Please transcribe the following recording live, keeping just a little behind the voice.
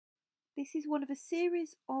This is one of a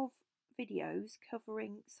series of videos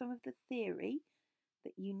covering some of the theory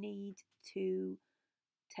that you need to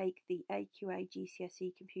take the AQA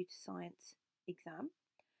GCSE Computer Science exam.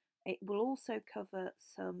 It will also cover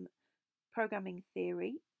some programming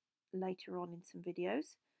theory later on in some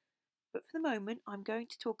videos. But for the moment, I'm going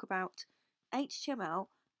to talk about HTML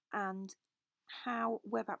and how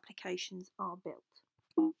web applications are built.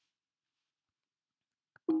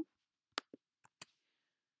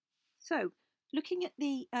 So, looking at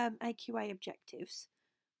the AQA objectives,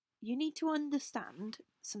 you need to understand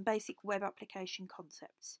some basic web application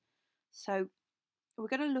concepts. So, we're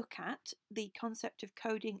going to look at the concept of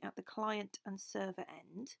coding at the client and server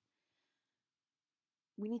end.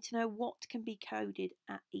 We need to know what can be coded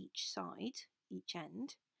at each side, each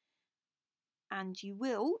end, and you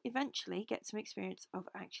will eventually get some experience of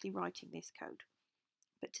actually writing this code.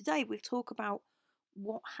 But today we'll talk about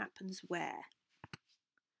what happens where.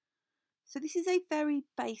 So this is a very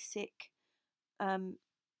basic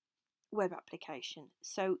web application.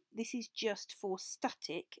 So this is just for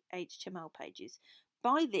static HTML pages.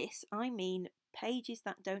 By this I mean pages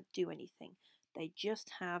that don't do anything. They just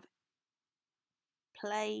have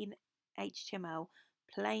plain HTML,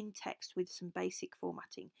 plain text with some basic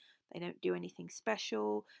formatting. They don't do anything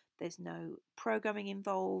special. There's no programming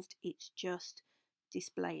involved. It's just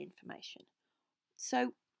display information.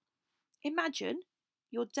 So imagine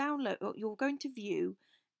you're going to view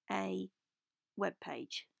a web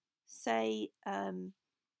page. Say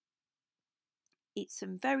it's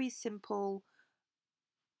some very simple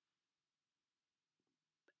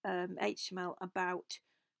HTML about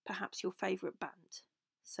perhaps your favourite band.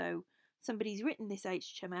 So somebody's written this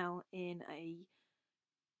HTML in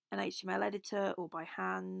an HTML editor or by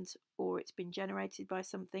hand, or it's been generated by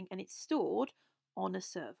something and it's stored on a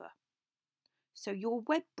server. So your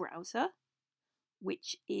web browser,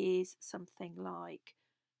 which is something like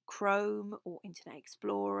Chrome or Internet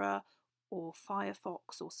Explorer or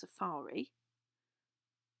Firefox or Safari,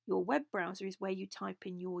 your web browser is where you type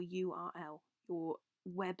in your URL, your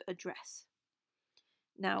web address.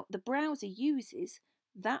 Now, the browser uses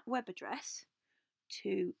that web address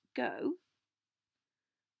to go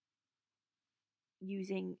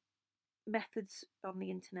using methods on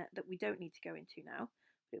the internet that we don't need to go into now,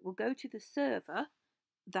 but it will go to the server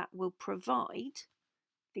that will provide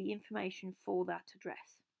the information for that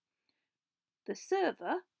address. The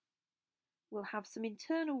server will have some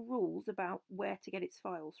internal rules about where to get its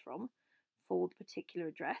files from for the particular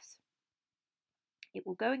address. It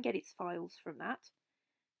will go and get its files from that,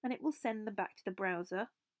 and it will send them back to the browser,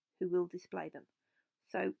 who will display them.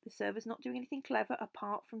 So the server's not doing anything clever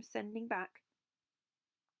apart from sending back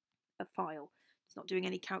a file. It's not doing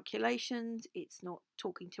any calculations, it's not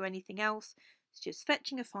talking to anything else, it's just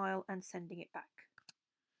fetching a file and sending it back.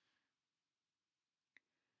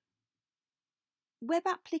 Web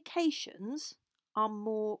applications are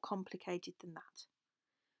more complicated than that.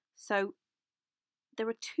 So there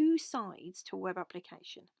are two sides to a web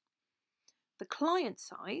application. The client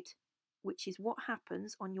side, which is what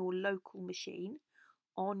happens on your local machine,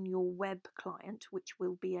 on your web client, which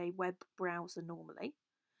will be a web browser normally.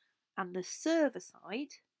 And the server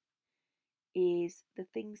side is the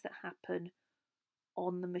things that happen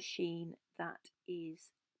on the machine that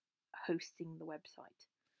is hosting the website.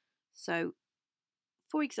 So,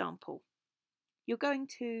 for example, you're going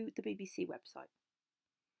to the BBC website.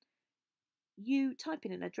 You type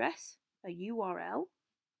in an address, a URL.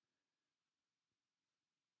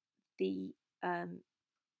 The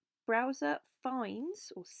browser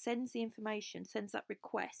finds or sends the information, sends that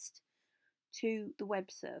request to the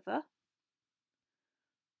web server,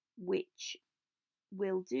 which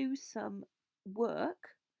will do some work.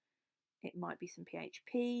 It might be some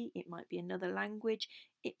PHP, it might be another language,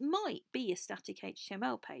 it might be a static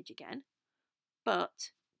HTML page again,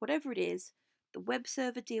 but whatever it is, the web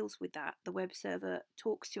server deals with that. The web server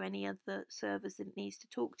talks to any other servers that it needs to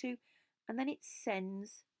talk to, and then it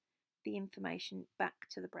sends the information back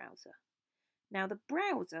to the browser. Now, the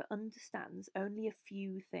browser understands only a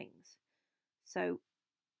few things. So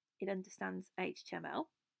it understands HTML,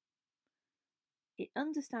 it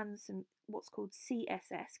understands some what's called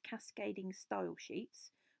CSS, cascading style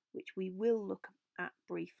sheets, which we will look at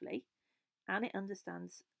briefly, and it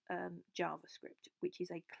understands JavaScript, which is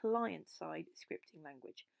a client-side scripting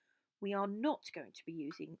language. We are not going to be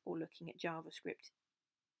using or looking at JavaScript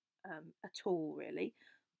at all, really,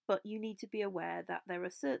 but you need to be aware that there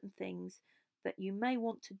are certain things that you may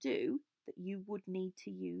want to do that you would need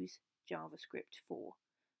to use JavaScript for.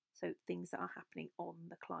 So things that are happening on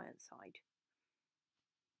the client side.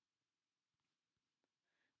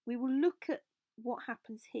 We will look at what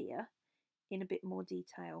happens here in a bit more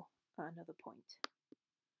detail at another point.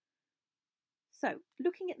 So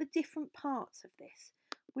looking at the different parts of this,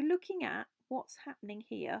 we're looking at what's happening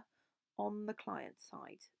here on the client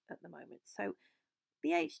side at the moment. So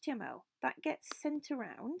the HTML, that gets sent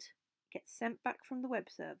around, gets sent back from the web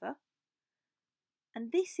server,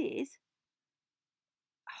 and this is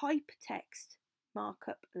hypertext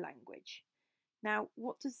markup language. Now,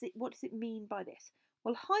 what does it mean by this?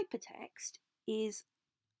 Well, hypertext is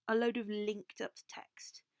a load of linked up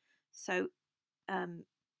text. So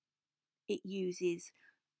it uses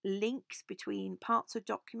links between parts of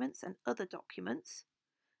documents and other documents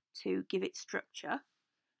to give it structure.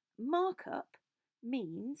 Markup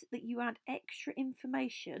means that you add extra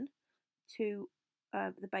information to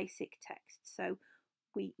the basic text. So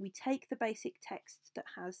we take the basic text that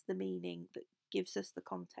has the meaning that gives us the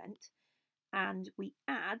content, and we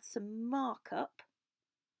add some markup,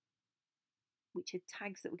 which are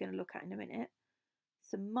tags that we're going to look at in a minute,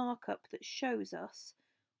 some markup that shows us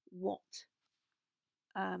what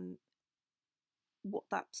that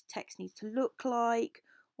text needs to look like,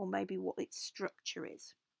 or maybe what its structure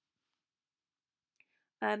is.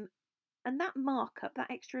 And that markup,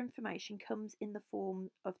 that extra information, comes in the form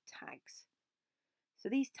of tags. So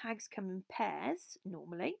these tags come in pairs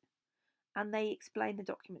normally, and they explain the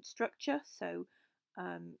document structure. So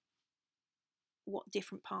what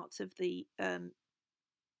different parts of the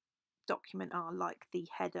document are, like the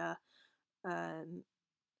header,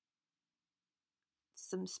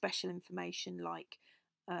 some special information like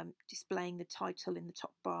displaying the title in the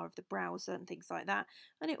top bar of the browser and things like that.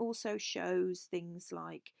 And it also shows things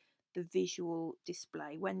like the visual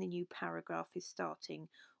display when the new paragraph is starting,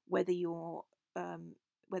 whether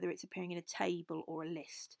it's appearing in a table or a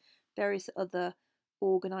list, various other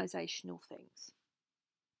organisational things.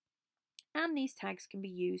 And these tags can be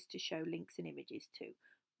used to show links and images too,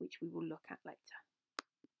 which we will look at later.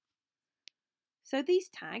 So these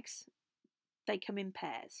tags, they come in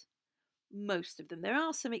pairs, most of them. There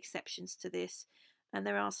are some exceptions to this, and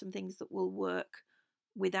there are some things that will work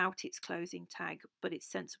without its closing tag, but it's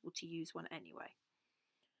sensible to use one anyway.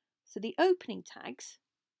 So the opening tags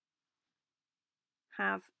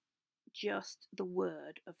have just the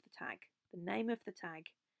word of the tag, the name of the tag,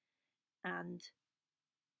 and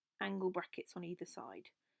angle brackets on either side.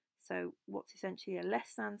 So what's essentially a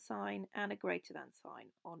less than sign and a greater than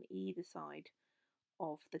sign on either side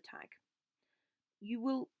of the tag. You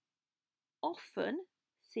will often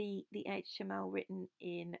see the HTML written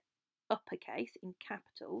in uppercase, in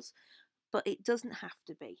capitals, but it doesn't have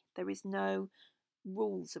to be. There are no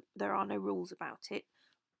rules about it,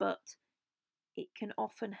 but it can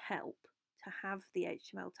often help to have the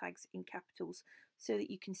HTML tags in capitals so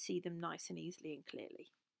that you can see them nice and easily and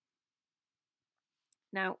clearly.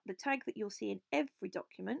 Now, the tag that you'll see in every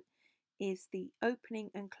document is the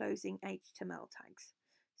opening and closing HTML tags.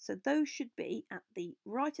 So those should be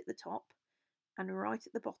right at the top and right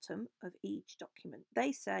at the bottom of each document.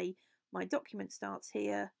 They say my document starts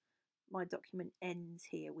here, my document ends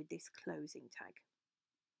here with this closing tag.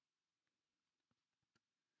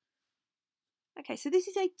 Okay, so this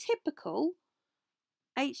is a typical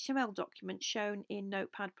HTML document shown in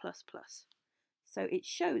Notepad++. So it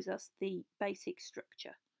shows us the basic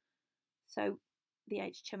structure. So the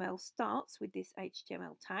HTML starts with this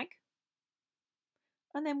HTML tag,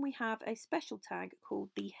 and then we have a special tag called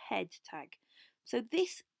the head tag. So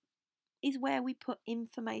this is where we put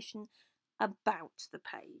information about the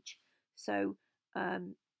page. So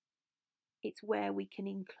it's where we can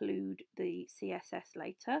include the CSS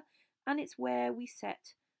later, and it's where we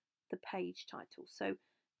set the page title. So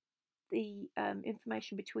the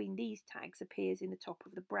information between these tags appears in the top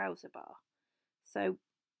of the browser bar. So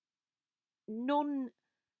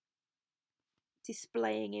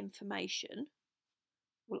non-displaying information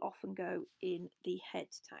will often go in the head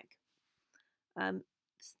tag.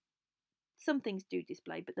 Some things do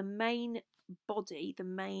display, but the main body, the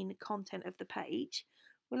main content of the page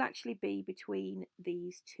will actually be between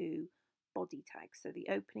these two body tags, so the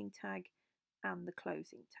opening tag and the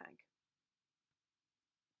closing tag.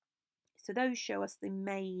 So those show us the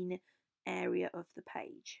main area of the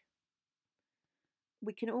page.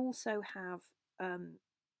 We can also have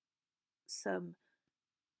some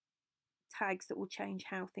tags that will change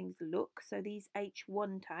how things look. So these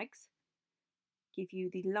H1 tags give you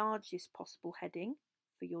the largest possible heading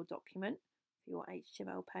for your document, for your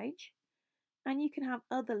HTML page. And you can have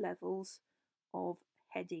other levels of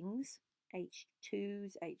headings,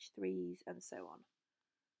 H2s, H3s, and so on.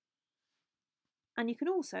 And you can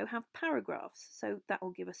also have paragraphs, so that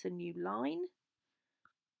will give us a new line.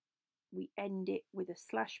 We end it with a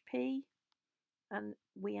 /p, and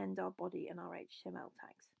we end our body and our HTML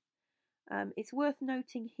tags. It's worth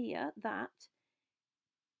noting here that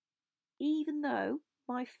even though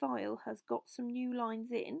my file has got some new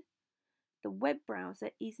lines in, the web browser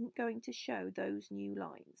isn't going to show those new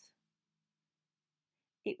lines.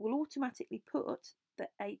 It will automatically put the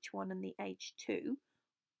H1 and the H2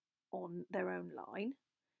 on their own line,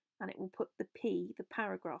 and it will put the P, the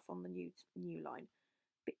paragraph, on the new line.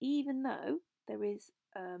 But even though there is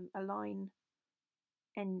a line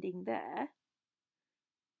ending there,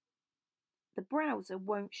 the browser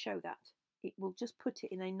won't show that. It will just put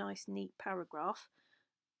it in a nice neat paragraph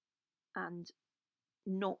and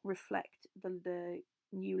not reflect the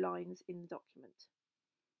new lines in the document.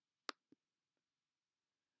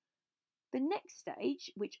 The next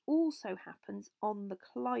stage, which also happens on the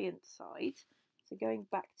client side, so going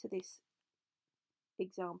back to this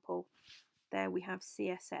example, there we have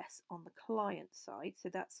CSS on the client side, so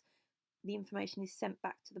that's the information is sent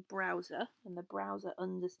back to the browser and the browser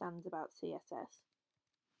understands about CSS.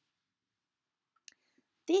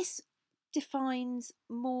 This defines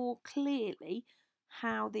more clearly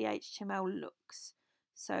how the HTML looks.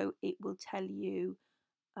 So it will tell you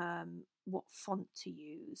what font to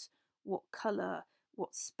use, what colour,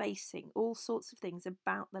 what spacing, all sorts of things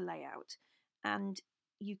about the layout. And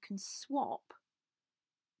you can swap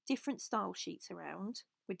different style sheets around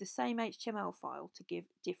with the same HTML file to give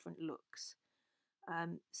different looks.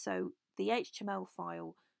 So the HTML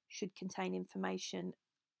file should contain information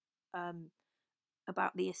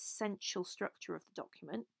about the essential structure of the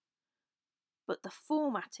document, but the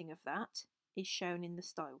formatting of that is shown in the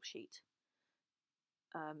style sheet.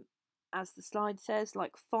 As the slide says,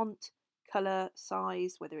 like font, colour,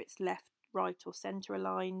 size, whether it's left, right or centre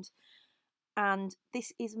aligned, and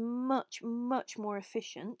this is much, much more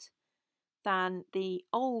efficient than the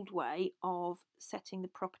old way of setting the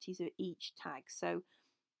properties of each tag. So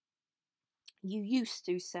you used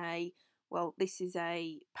to say, well, this is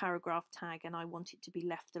a paragraph tag and I want it to be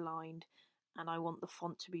left aligned and I want the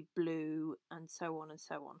font to be blue and so on and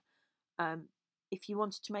so on. If you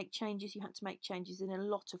wanted to make changes, you had to make changes in a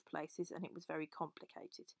lot of places and it was very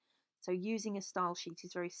complicated. So using a style sheet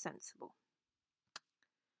is very sensible.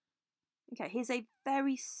 Okay, here's a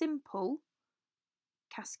very simple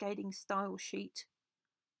cascading style sheet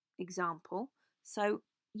example. So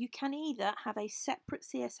you can either have a separate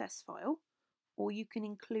CSS file or you can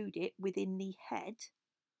include it within the head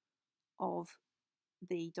of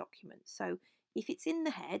the document. So if it's in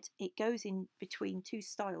the head, it goes in between two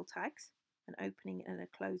style tags, an opening and a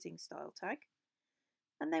closing style tag.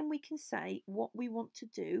 And then we can say what we want to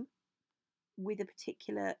do with a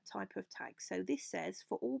particular type of tag. So this says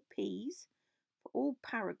for all P's, for all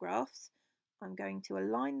paragraphs, I'm going to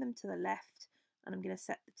align them to the left and I'm going to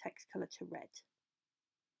set the text colour to red.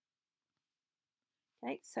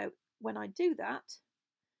 Okay, so when I do that,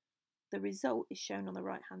 the result is shown on the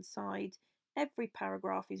right hand side. Every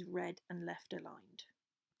paragraph is red and left aligned.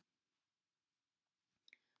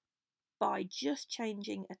 By just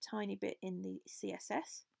changing a tiny bit in the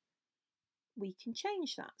CSS, we can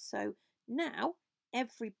change that. So now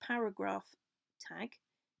every paragraph tag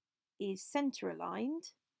is center aligned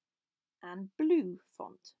and blue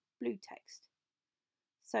font, blue text.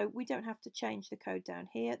 So we don't have to change the code down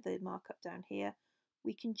here, the markup down here.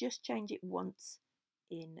 We can just change it once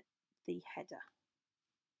in the header.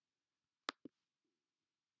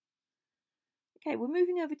 Okay, we're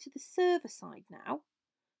moving over to the server side now.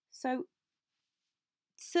 So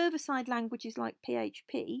server-side languages like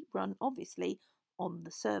PHP run obviously on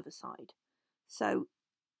the server side. So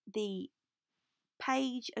the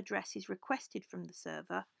page address is requested from the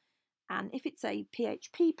server, and if it's a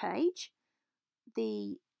PHP page,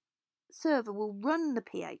 the server will run the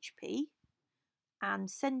PHP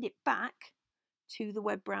and send it back to the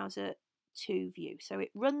web browser to view. So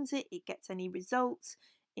it runs it, it gets any results,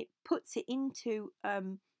 it puts it into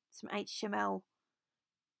some HTML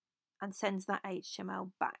and sends that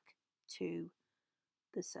HTML back to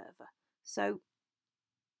the server. So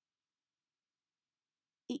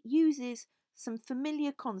it uses some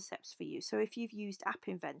familiar concepts for you. So if you've used App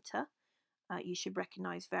Inventor, you should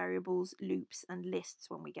recognize variables, loops and lists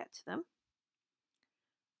when we get to them,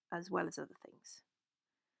 as well as other things.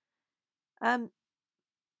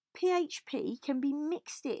 PHP can be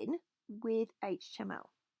mixed in with HTML.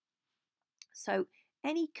 So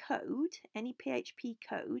any code, any PHP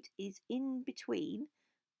code is in between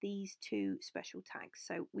these two special tags.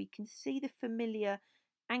 So we can see the familiar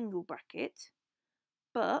angle bracket,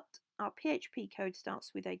 but our PHP code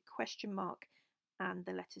starts with a question mark and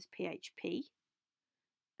the letters PHP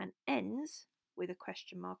and ends with a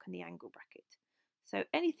question mark and the angle bracket. So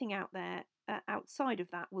anything out there outside of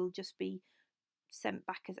that will just be sent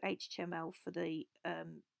back as HTML for the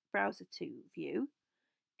browser to view.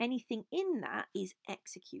 Anything in that is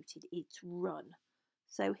executed, it's run.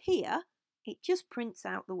 So here it just prints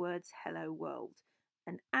out the words hello world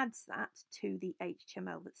and adds that to the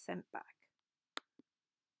HTML that's sent back.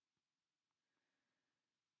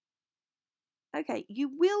 Okay, you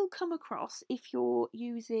will come across, if you're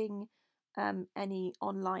using any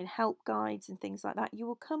online help guides and things like that, you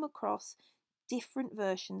will come across different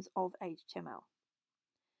versions of HTML.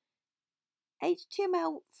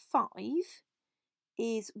 HTML5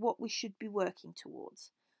 is what we should be working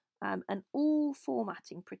towards. And all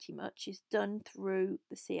formatting pretty much is done through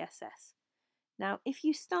the CSS. Now, if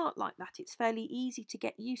you start like that, it's fairly easy to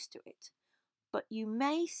get used to it, but you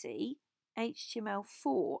may see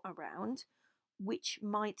HTML4 around, which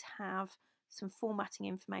might have some formatting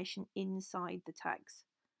information inside the tags.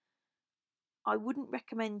 I wouldn't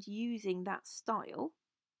recommend using that style,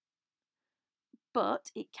 but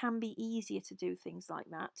it can be easier to do things like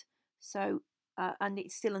that. So, and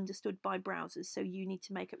it's still understood by browsers, so you need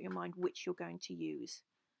to make up your mind which you're going to use.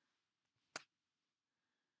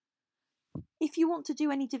 If you want to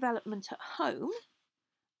do any development at home,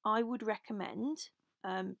 I would recommend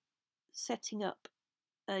setting up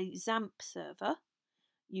a XAMPP server.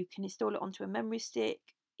 You can install it onto a memory stick,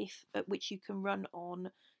 which you can run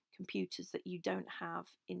on computers that you don't have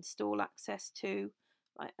install access to,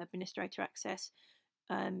 like administrator access.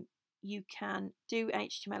 You can do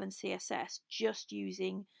HTML and CSS just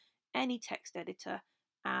using any text editor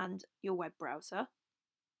and your web browser.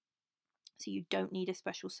 So you don't need a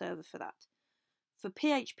special server for that. For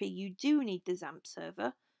PHP, you do need the XAMPP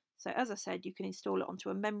server. So as I said, you can install it onto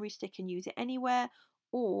a memory stick and use it anywhere,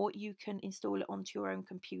 or you can install it onto your own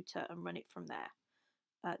computer and run it from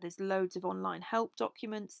there. There's loads of online help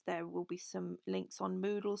documents. There will be some links on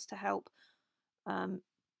Moodles to help.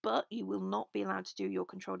 But you will not be allowed to do your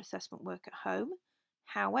controlled assessment work at home.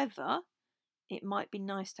 However, it might be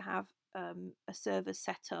nice to have a server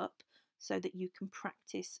set up so that you can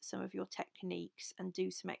practice some of your techniques and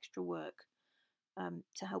do some extra work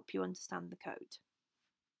to help you understand the code.